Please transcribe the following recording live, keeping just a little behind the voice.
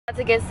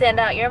To get send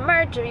out your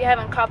merch. If you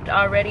haven't copped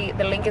already,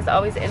 the link is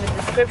always in the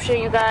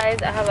description, you guys.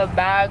 I have a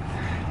bag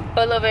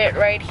full of it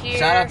right here.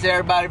 Shout out to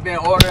everybody been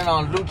ordering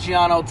on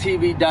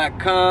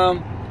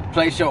Lucianotv.com.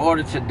 Place your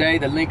order today.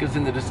 The link is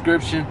in the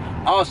description.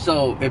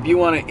 Also, if you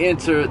want to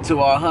enter to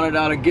our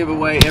 $100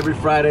 giveaway every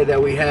Friday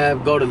that we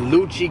have, go to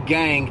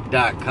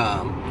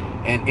LuchiGang.com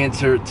and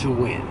enter to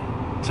win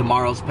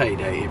tomorrow's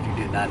payday if you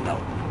did not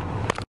know.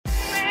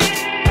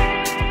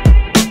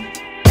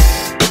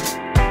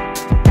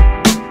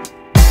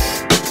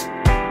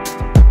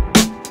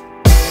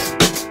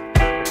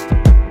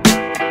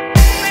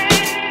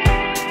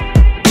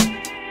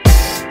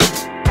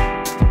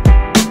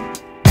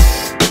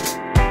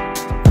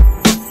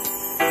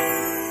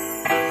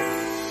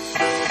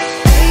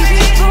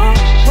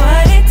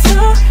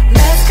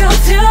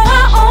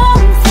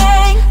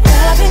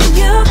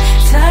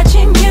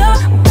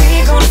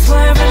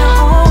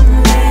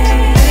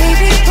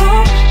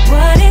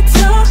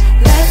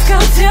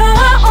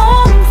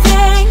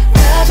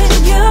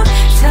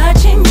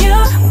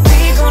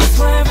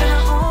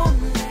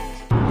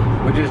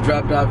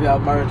 Dropped off y'all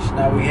merch.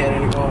 Now we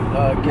headed to go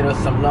get us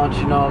some lunch,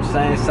 you know what I'm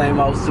saying? Same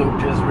old soup,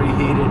 just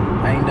reheated.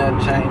 Ain't nothing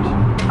changed.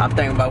 I'm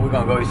thinking about we're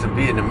gonna go eat some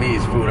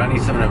Vietnamese food. I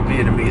need some of them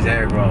Vietnamese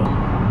egg rolls.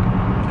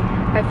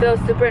 I feel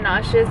super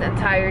nauseous and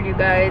tired, you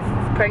guys.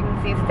 This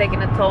pregnancy is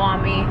taking a toll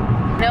on me.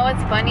 You know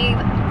what's funny?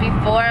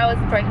 Before I was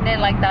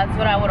pregnant, like that's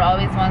what I would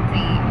always want to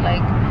eat.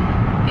 Like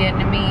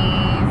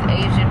Vietnamese,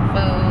 Asian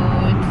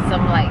food,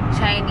 some like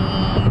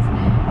Chinese.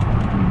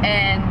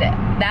 And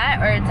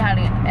that or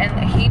Italian, and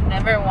he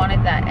never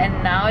wanted that.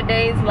 And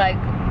nowadays, like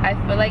I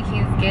feel like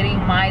he's getting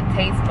my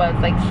taste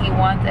buds. Like he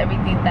wants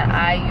everything that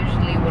I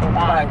usually would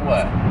want. Like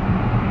what?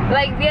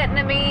 Like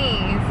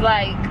Vietnamese,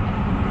 like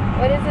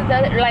what is it?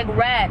 Like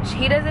ranch.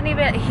 He doesn't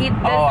even. He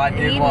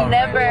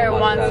never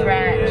wants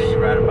ranch. Yeah,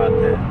 you're right about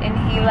that. And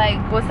he like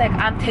was like,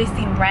 I'm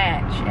tasting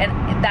ranch, and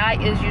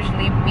that is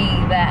usually me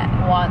that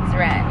wants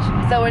ranch.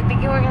 So we're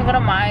thinking we're gonna go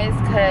to Mize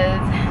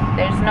because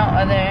there's no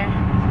other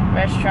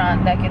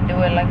restaurant that can do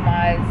it like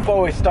mine.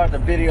 Before we start the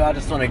video, I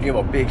just want to give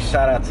a big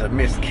shout out to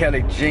Miss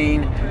Kelly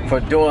Jean for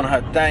doing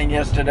her thing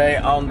yesterday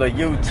on the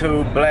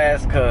YouTube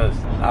blast, because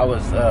I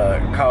was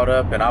caught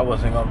up and I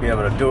wasn't going to be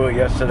able to do it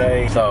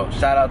yesterday. So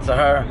shout out to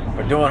her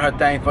for doing her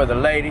thing for the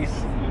ladies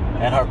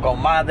and her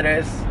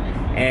comadres.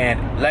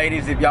 And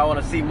ladies, if y'all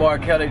want to see more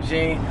Kelly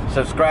Jean,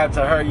 subscribe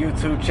to her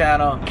YouTube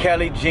channel,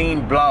 Kelly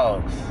Jean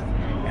Blogs.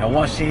 And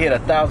once she hit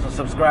 1,000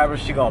 subscribers,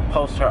 she going to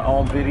post her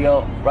own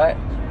video, right?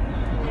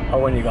 Or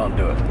when you gonna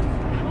do it?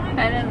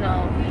 I don't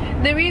know.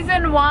 The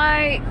reason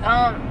why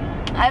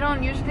I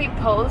don't usually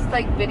post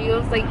like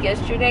videos like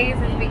yesterday's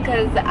is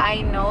because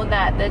I know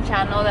that the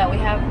channel that we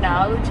have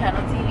now, the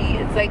channel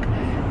TV, it's like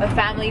a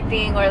family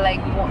thing or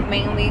like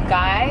mainly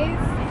guys.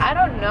 I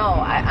don't know.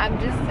 I'm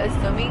just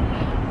assuming,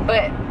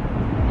 but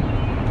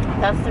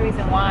that's the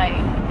reason why.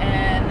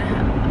 And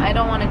I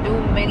don't want to do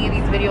many of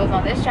these videos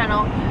on this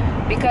channel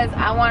because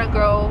I want to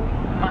grow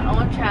my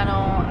own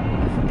channel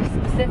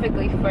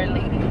specifically for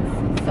ladies.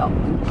 So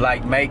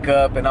like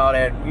makeup and all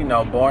that, you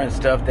know, boring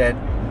stuff that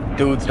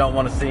dudes don't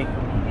want to see,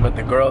 but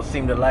the girls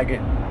seem to like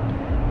it.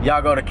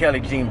 Y'all go to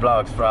Kelly Jean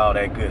Vlogs for all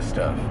that good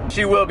stuff.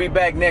 She will be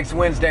back next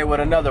Wednesday with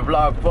another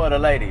vlog for the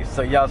ladies,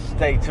 so y'all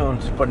stay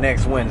tuned for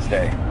next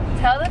Wednesday.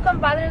 Tell the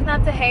compadres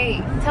not to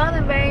hate. Tell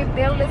them, babe,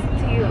 they'll listen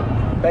to you.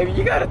 Baby,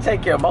 you gotta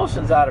take your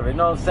emotions out of it, you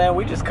know what I'm saying?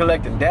 We just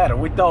collecting data.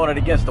 We throwing it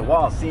against the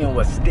wall, seeing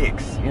what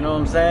sticks, you know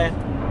what I'm saying?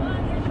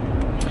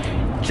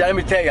 Let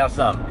me tell y'all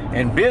something.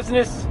 In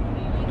business,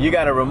 you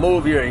gotta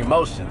remove your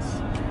emotions.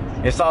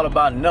 It's all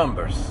about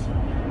numbers.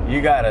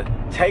 You gotta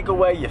take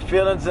away your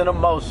feelings and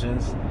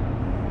emotions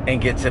and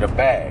get to the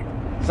bag.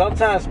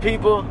 Sometimes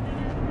people,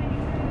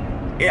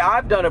 yeah,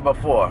 I've done it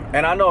before,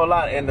 and I know a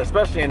lot, and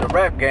especially in the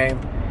rap game,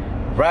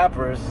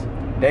 rappers,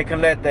 they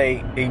can let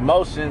their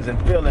emotions and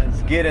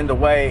feelings get in the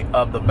way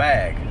of the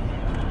bag.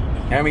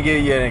 Let me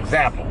give you an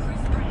example.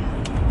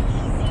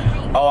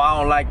 Oh, I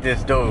don't like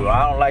this dude.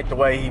 I don't like the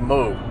way he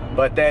moved.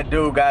 But that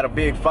dude got a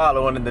big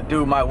following and the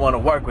dude might want to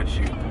work with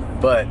you.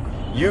 But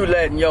you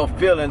letting your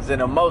feelings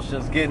and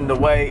emotions get in the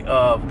way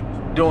of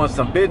doing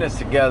some business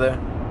together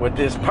with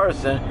this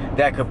person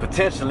that could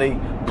potentially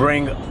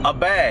bring a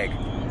bag.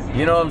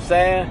 You know what I'm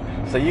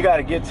saying? So you got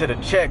to get to the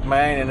check,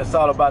 man, and it's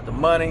all about the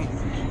money.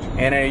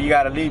 And then you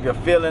got to leave your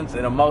feelings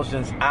and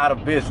emotions out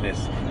of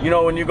business. You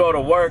know, when you go to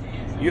work,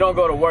 you don't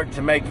go to work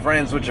to make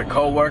friends with your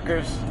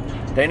co-workers.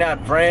 They're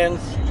not friends.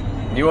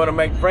 You want to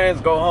make friends,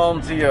 go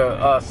home to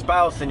your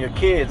spouse and your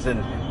kids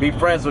and be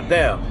friends with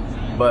them.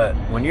 But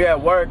when you're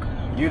at work,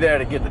 you're there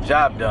to get the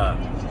job done.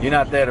 You're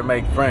not there to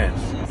make friends.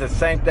 It's the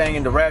same thing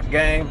in the rap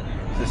game.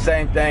 It's the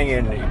same thing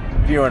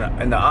if you're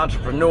in the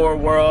entrepreneur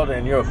world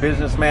and you're a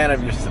businessman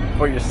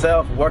for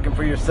yourself, working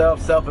for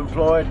yourself,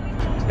 self-employed.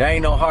 There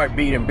ain't no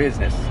heartbeat in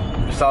business.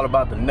 It's all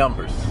about the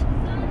numbers.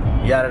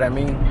 You got what I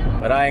mean?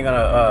 But I ain't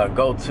gonna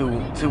go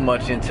too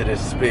much into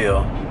this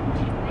spiel.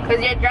 Cause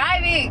you're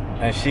driving.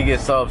 And she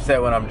gets so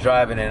upset when I'm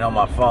driving and on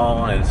my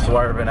phone and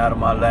swerving out of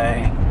my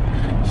lane.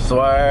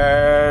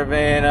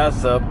 Swerving a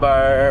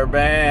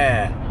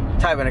Suburban.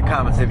 Type in the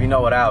comments if you know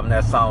what album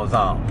that song was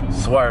on.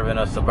 Swerving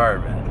or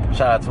Suburban.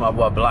 Shout out to my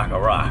boy Block of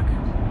Rock.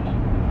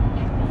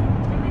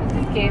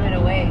 Just gave it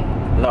away.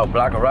 No,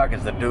 Block of Rock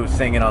is the dude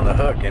singing on the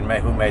hook and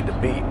who made the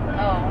beat.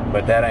 Oh.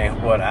 But that ain't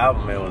what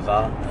album it was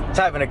on.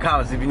 Type in the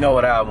comments if you know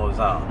what album it was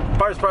on.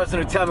 First person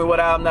to tell me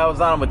what album that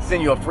was on, I'm gonna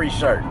send you a free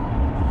shirt.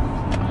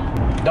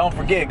 Don't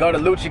forget, go to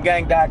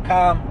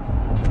luchagang.com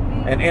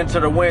and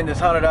enter to win this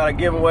 $100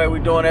 giveaway we're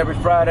doing every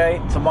Friday.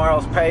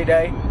 Tomorrow's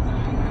payday.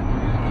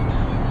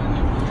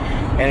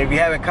 And if you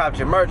haven't copped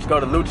your merch, go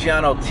to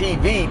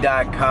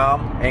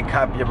lucianotv.com and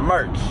cop your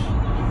merch.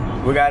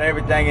 We got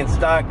everything in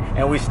stock,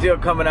 and we still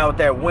coming out with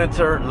that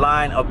winter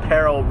line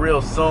apparel real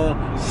soon.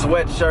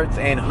 Sweatshirts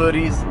and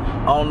hoodies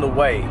on the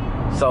way.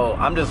 So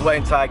I'm just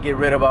waiting till I get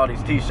rid of all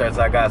these t-shirts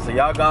I got. So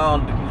y'all go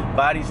on,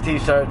 buy these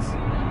t-shirts,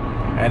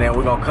 and then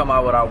we're gonna come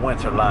out with our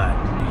winter line.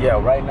 Yeah,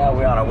 right now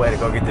we're on our way to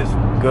go get this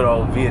good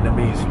old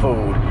Vietnamese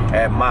food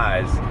at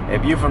Mize.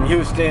 If you're from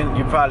Houston,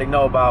 you probably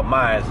know about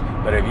Mize.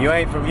 But if you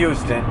ain't from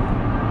Houston,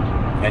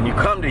 and you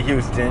come to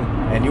Houston,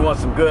 and you want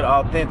some good,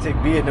 authentic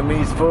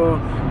Vietnamese food,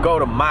 go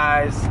to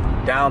Mize,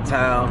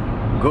 downtown,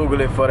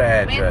 Google it for the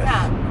address.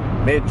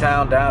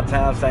 Midtown,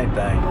 downtown, same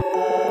thing.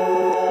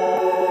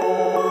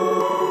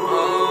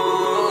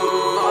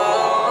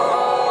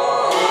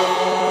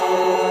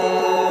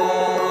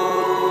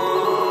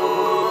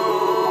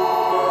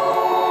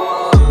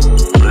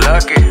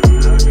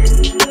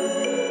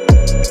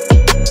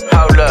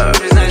 Hold up.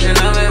 You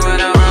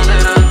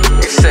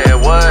said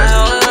what?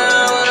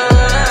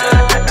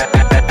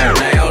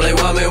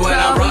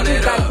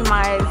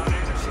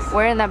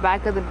 We're in the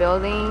back of the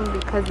building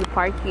because the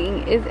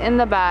parking is in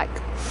the back.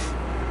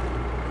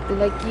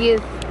 Lucky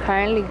is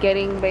currently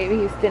getting baby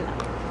Houston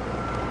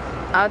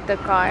out the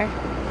car.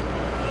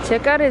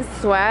 Check out his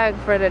swag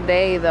for the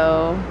day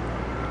though.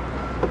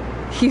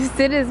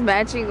 Houston is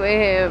matching with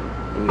him.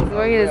 He's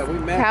wearing his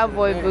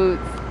cowboy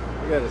boots.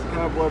 We got his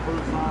cowboy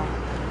boots on.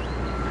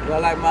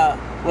 Y'all like my,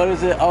 what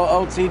is it,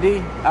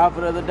 OOTD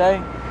outfit of the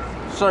day?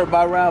 Shirt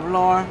by Ralph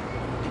Lauren,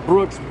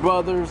 Brooks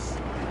Brothers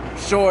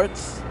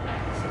shorts,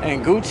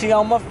 and Gucci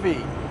on my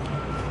feet.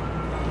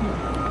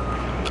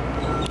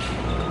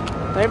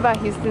 What about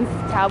Houston's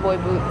cowboy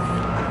boots?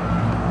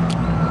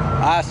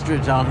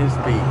 Ostrich on his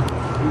feet.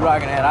 You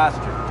rocking that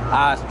ostrich.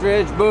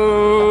 Ostrich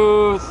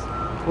boots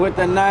with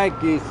the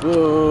Nike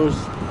swoosh.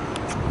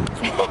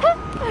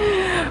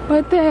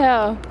 What the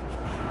hell?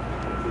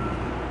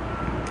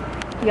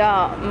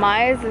 Y'all,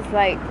 Mize is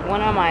like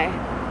one of my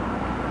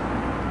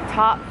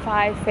top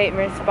 5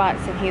 favorite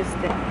spots in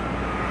Houston.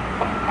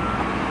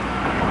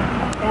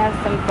 They have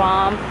some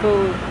bomb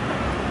food.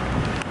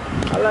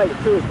 I like it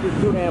too, it's just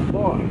too damn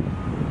far.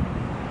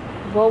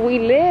 Well, we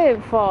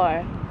live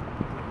far.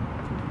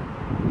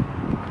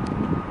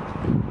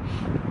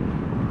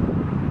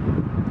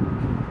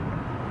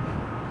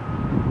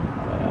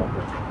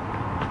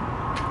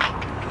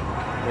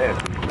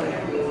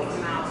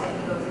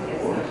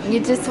 You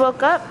just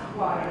woke up?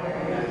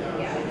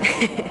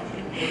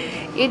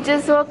 You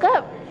just woke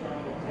up?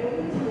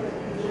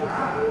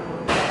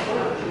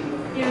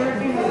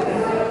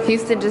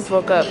 Houston just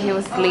woke up. He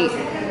was asleep.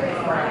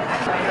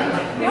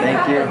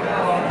 Thank you.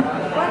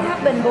 What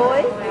happened,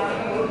 boy?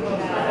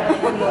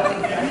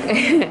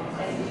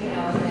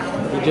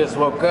 He just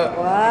woke up.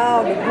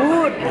 Wow, the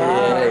boot.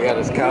 Yeah, he got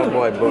his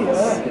cowboy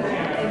boots.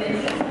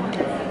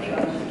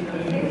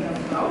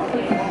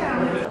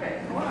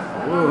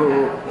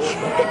 Ooh.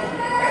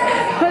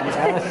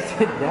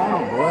 Sit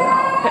down, boy.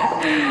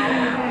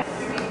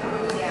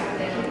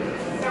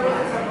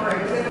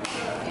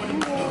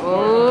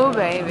 Oh,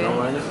 baby.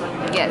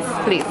 Yes,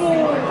 please.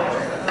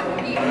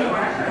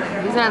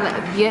 These are the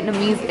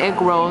Vietnamese egg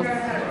rolls.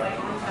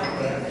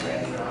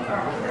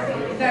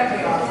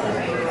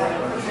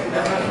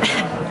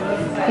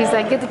 He's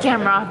like, get the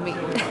camera off me.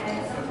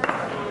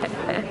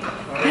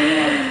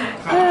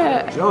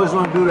 You always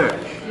want to do that.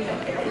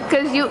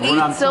 Because you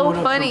eat so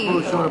funny.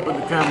 Put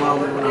the camera on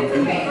when I'm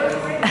eating.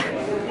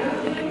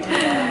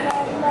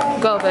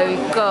 Go, baby.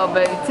 Go,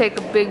 baby. Take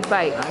a big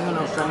bite. I ain't got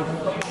no shame.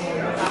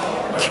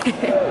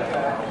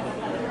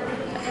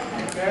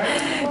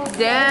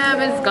 Damn,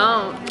 it's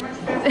gone.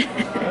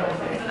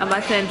 I'm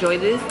about to enjoy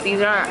this.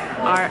 These are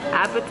our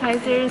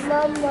appetizers.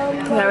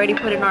 We already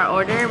put in our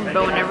order,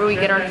 but whenever we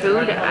get our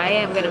food, I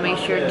am gonna make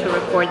sure to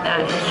record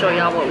that and show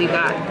y'all what we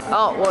got.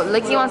 Oh, well,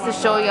 Licky wants to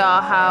show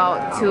y'all how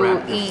to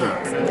eat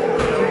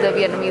the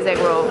Vietnamese egg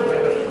roll.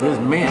 This is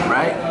mint,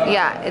 right?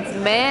 Yeah, it's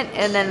mint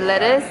and then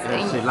lettuce.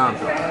 And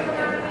cilantro.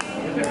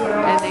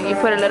 And then you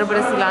put a little bit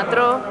of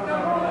cilantro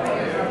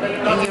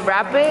and you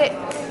wrap it.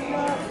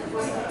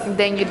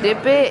 Then you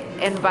dip it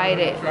and bite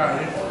it.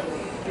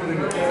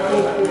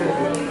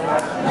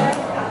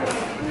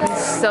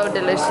 It's so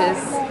delicious.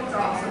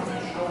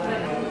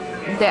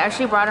 They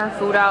actually brought our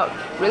food out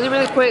really,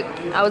 really quick.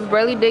 I was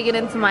barely digging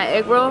into my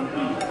egg roll,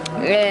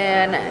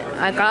 and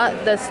I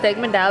got the steak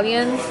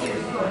medallions.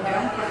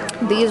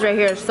 These right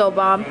here are so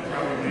bomb.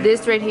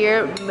 This right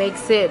here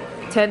makes it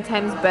 10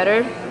 times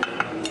better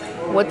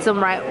with some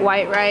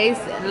white rice.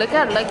 And look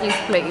at Lucky's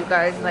plate, you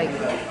guys. Like,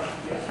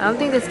 I don't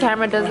think this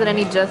camera does it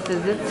any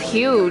justice. It's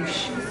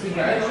huge.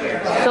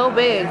 So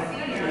big.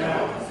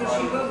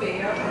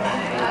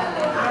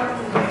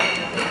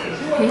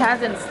 He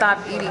hasn't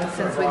stopped eating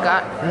since we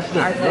got our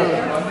food.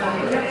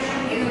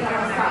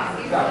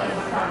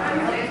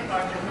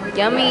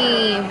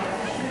 Yummy.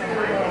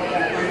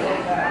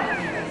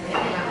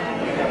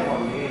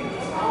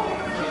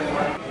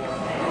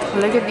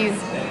 Look at these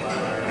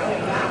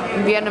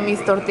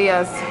Vietnamese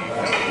tortillas.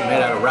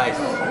 Made out of rice.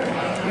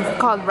 It's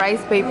called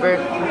rice paper.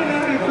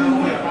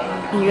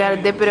 You gotta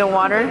dip it in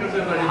water.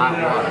 Hot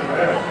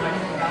water.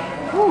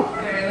 Whew.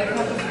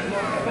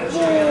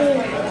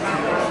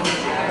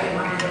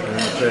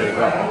 There you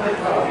go.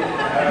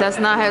 That's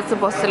not how it's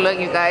supposed to look,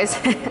 you guys.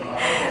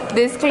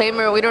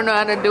 Disclaimer, we don't know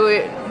how to do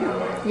it.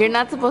 You're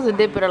not supposed to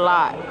dip it a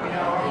lot.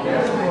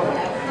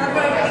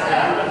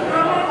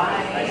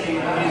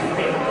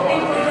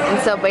 And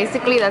so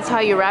basically that's how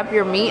you wrap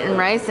your meat and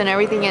rice and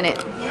everything in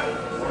it.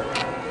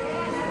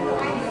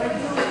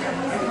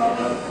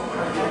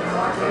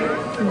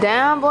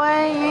 Damn,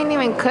 boy, you ain't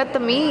even cut the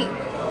meat.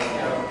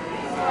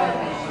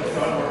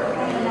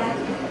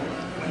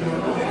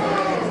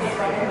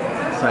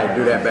 That's how you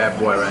do that bad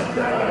boy right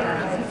there.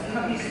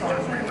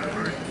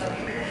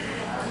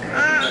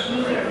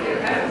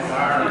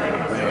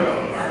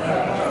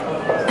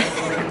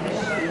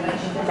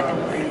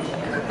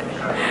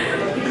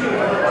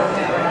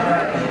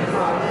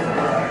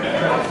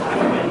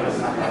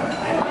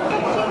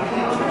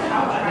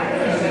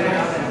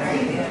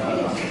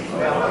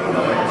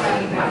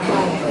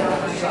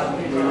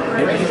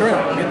 Get the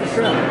shrimp. Get the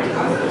shrimp.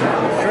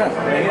 Shrimp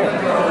right here.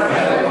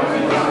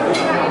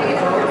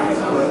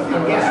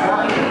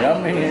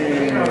 Yummy.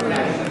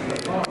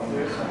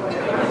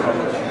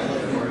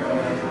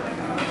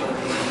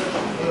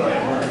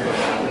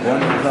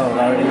 One is old,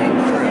 already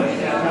eating shrimp.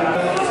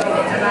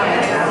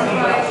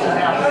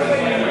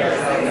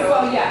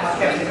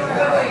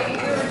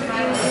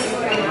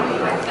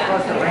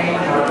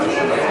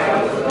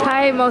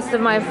 I ate most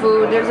of my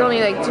food. There's only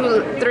like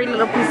 2-3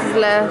 little pieces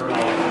left.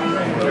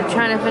 We're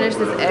trying to finish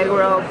this egg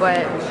roll, but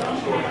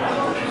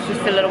it's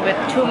just a little bit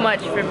too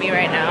much for me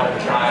right now.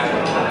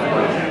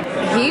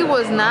 He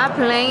was not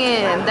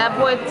playing. That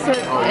boy took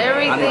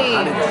everything.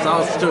 I need the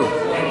sauce too.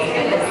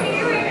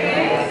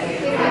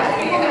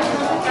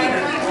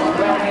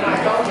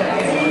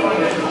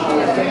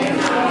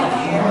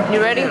 You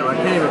ready? I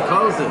can't even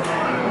close it.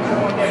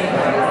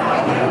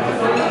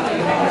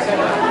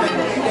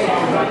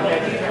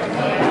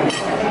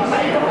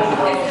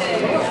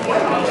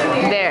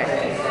 There.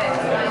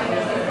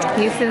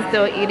 Houston's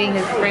still eating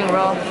his spring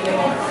roll.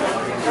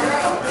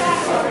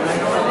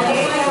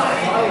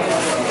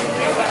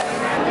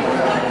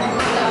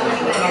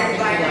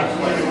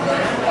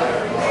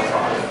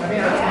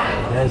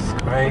 That's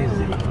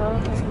crazy.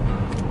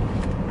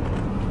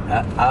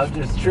 I was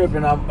just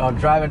tripping. I'm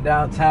driving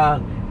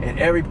downtown, and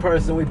every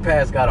person we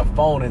pass got a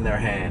phone in their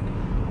hand.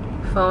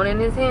 Phone in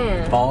his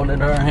hand. Phone in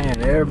her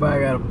hand.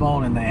 Everybody got a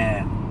phone in their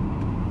hand.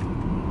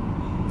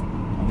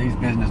 These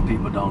business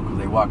people don't, because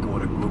they walking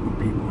with a group of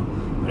people.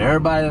 But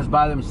everybody that's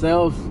by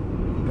themselves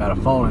got a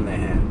phone in their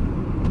hand.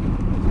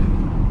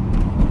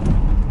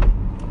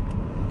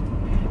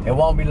 It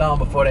won't be long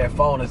before that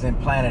phone is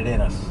implanted in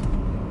us.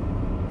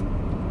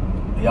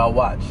 Y'all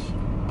watch.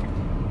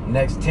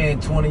 Next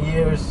 10, 20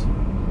 years,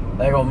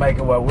 they're going to make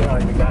it where we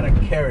don't even got to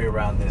carry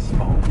around this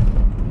phone.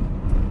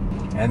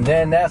 And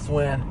then that's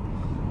when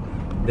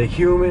the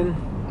human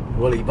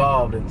will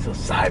evolve into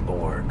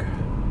cyborg.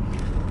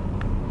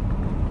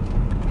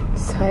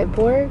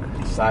 Cyborg?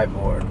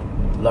 Cyborg.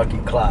 Lucky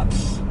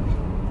Clops.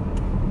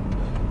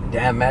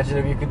 Damn, imagine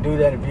if you could do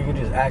that. If you could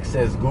just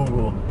access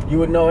Google, you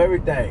would know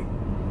everything.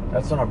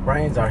 That's when our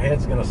brains, our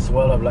heads gonna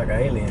swell up like an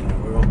alien,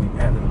 and we're gonna be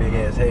having big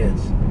ass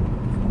heads.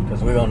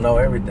 Because we're gonna know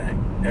everything.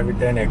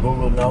 Everything that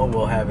Google know,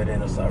 we'll have it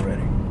in us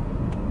already.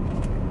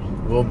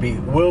 We'll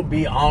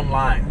be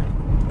online.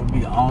 We'll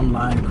be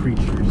online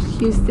creatures.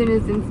 Houston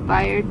is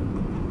inspired.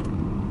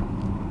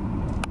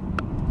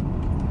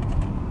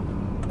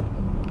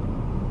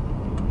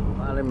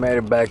 Finally made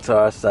it back to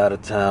our side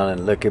of town,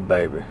 and look at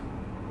baby.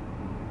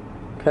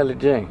 Kelly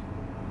Jean.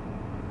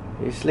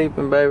 You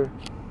sleeping, baby?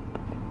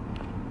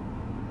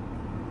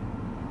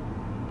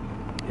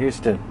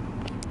 Houston,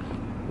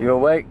 you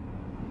awake?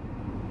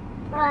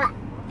 What?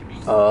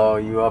 Oh,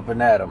 you up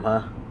and at 'em,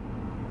 huh?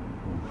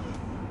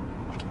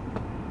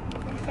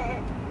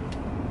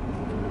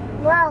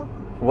 Whoa.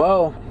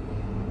 Whoa.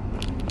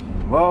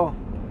 Whoa.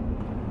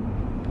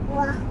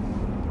 Whoa.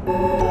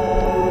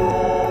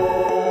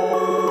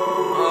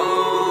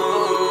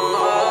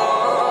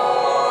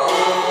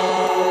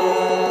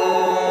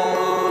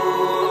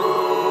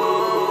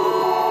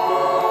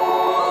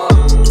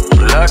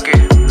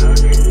 Lucky.